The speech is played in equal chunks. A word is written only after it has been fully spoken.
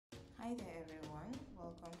Hi there everyone,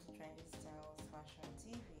 welcome to Trendy Styles Fashion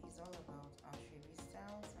TV. It's all about ASOEBI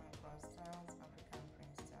styles, Ankara styles, African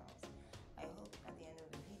print styles. I hope at the end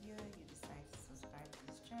of the video you decide to subscribe to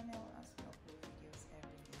this channel as we upload videos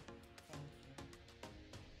every day. Thank you.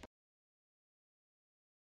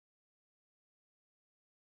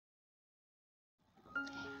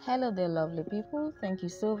 Hello there, lovely people. Thank you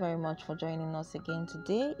so very much for joining us again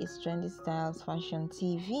today. It's Trendy Styles Fashion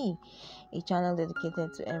TV, a channel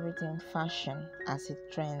dedicated to everything fashion as it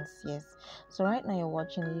trends. Yes, so right now you're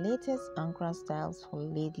watching latest Ankara styles for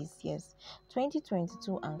ladies. Yes,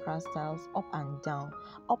 2022 Ankara styles up and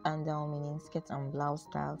down meaning skirt and blouse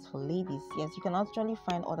styles for ladies. Yes, you can actually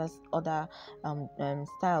find other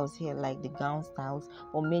styles here like the gown styles,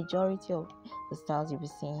 but majority of the styles you'll be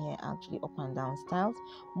seeing here are actually up and down styles.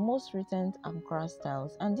 Most recent Ankara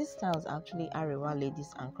styles, and these styles actually Arewa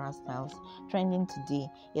ladies Ankara styles trending today.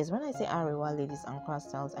 Yes, when I say Arewa ladies Ankara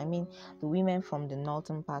styles, I mean the women from the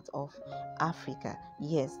northern part of Africa.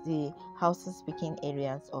 Yes, the Hausa speaking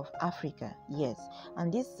areas of Africa. Yes,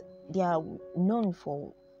 and they are known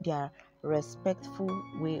for their respectful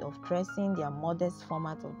way of dressing, their modest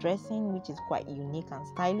format of dressing, which is quite unique and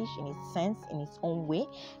stylish in its sense, in its own way.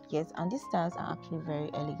 Yes, and these styles are actually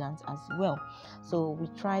very elegant as well. So we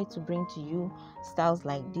try to bring to you styles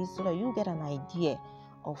like this so that you get an idea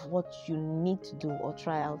of what you need to do or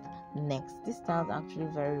try out next. These styles are actually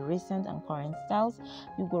very recent and current styles.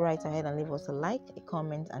 You go right ahead and leave us a like, a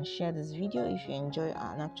comment, and share this video if you enjoy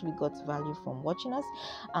and actually got value from watching us.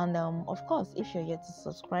 And of course, if you're yet to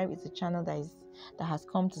subscribe, it's a channel that has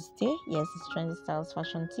come to stay. Yes, it's Trendy Styles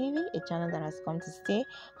Fashion TV, a channel that has come to stay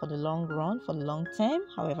for the long run, for the long term,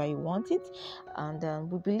 however you want it. And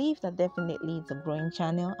we believe that definitely it's a growing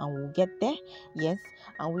channel and we'll get there. Yes,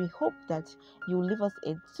 and we hope that you leave us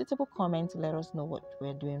a suitable comment to let us know what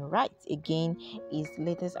we're doing right. Again, is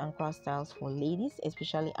latest Ankara styles for ladies,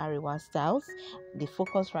 especially Arewa styles. The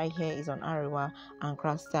focus right here is on Arewa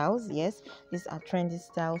Ankara styles. Yes, these are trendy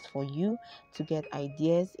styles for you to get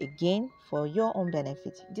ideas, again, for your own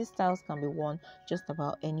benefit. These styles can be worn just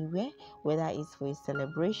about anywhere, whether it's for a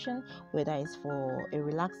celebration, whether it's for a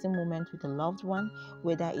relaxing moment with a loved one,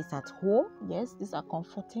 whether it's at home. Yes, these are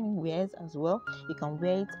comforting wears as well. You can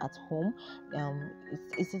wear it at home.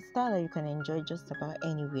 It's a style that you can enjoy just about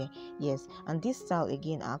anywhere. Yes, and this style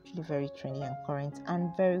again are actually very trendy and current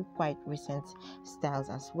and very quite recent styles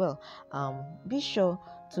as well. Be sure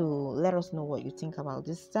to let us know what you think about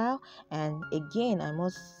this style. And again, I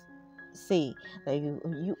must say that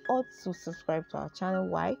you ought to subscribe to our channel.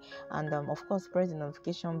 Why? And of course press the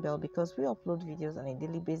notification bell, because we upload videos on a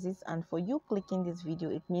daily basis, and for you clicking this video,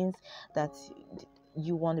 it means that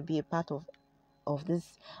you want to be a part of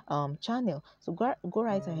this channel. So go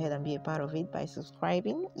right ahead and be a part of it by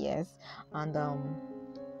subscribing. Yes, and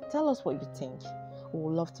tell us what you think. We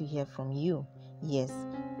would love to hear from you. Yes,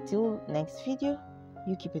 till next video,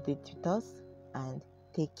 you keep it with us and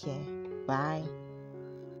take care. Bye.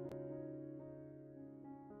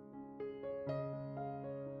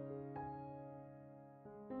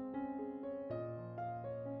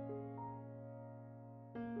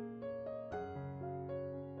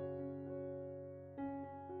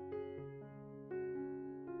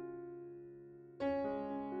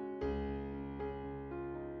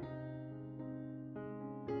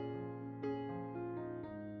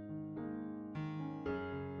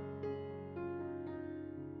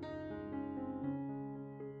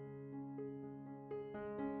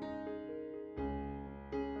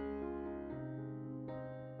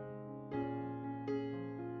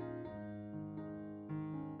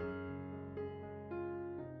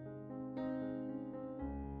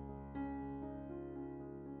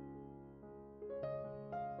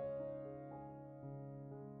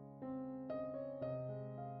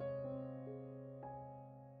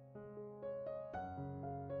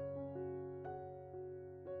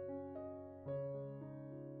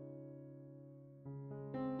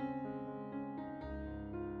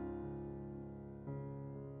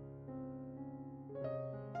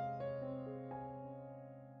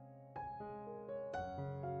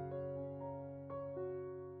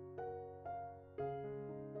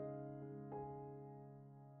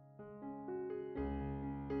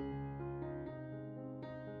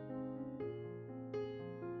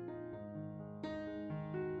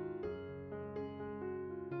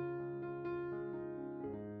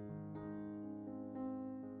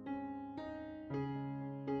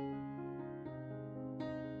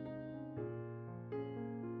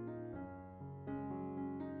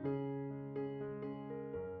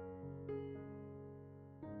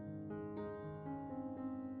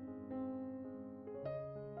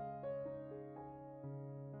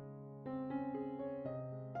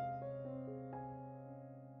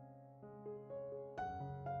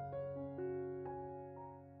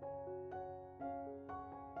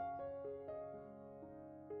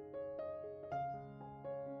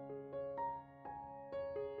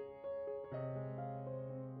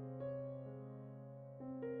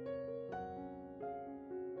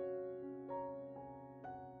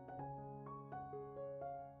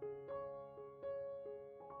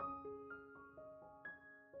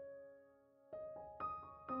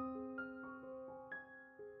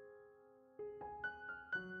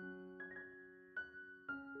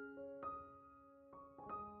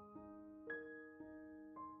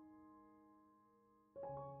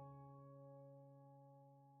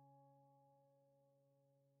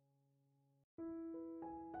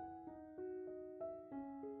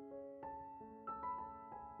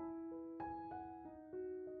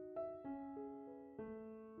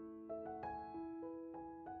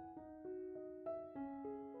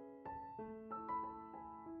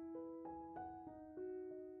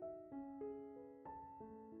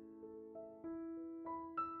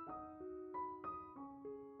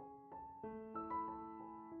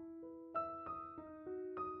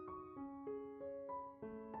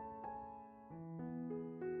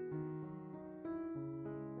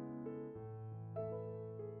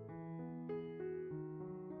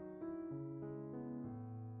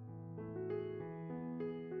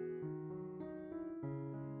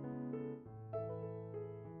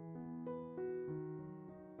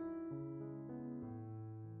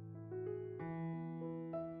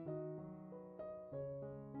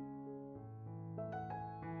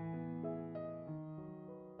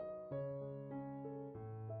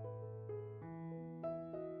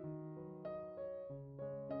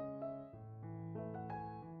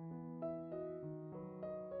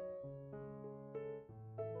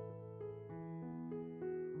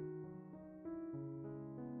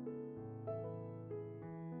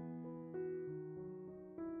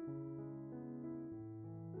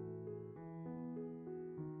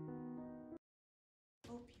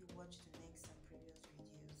 watch the next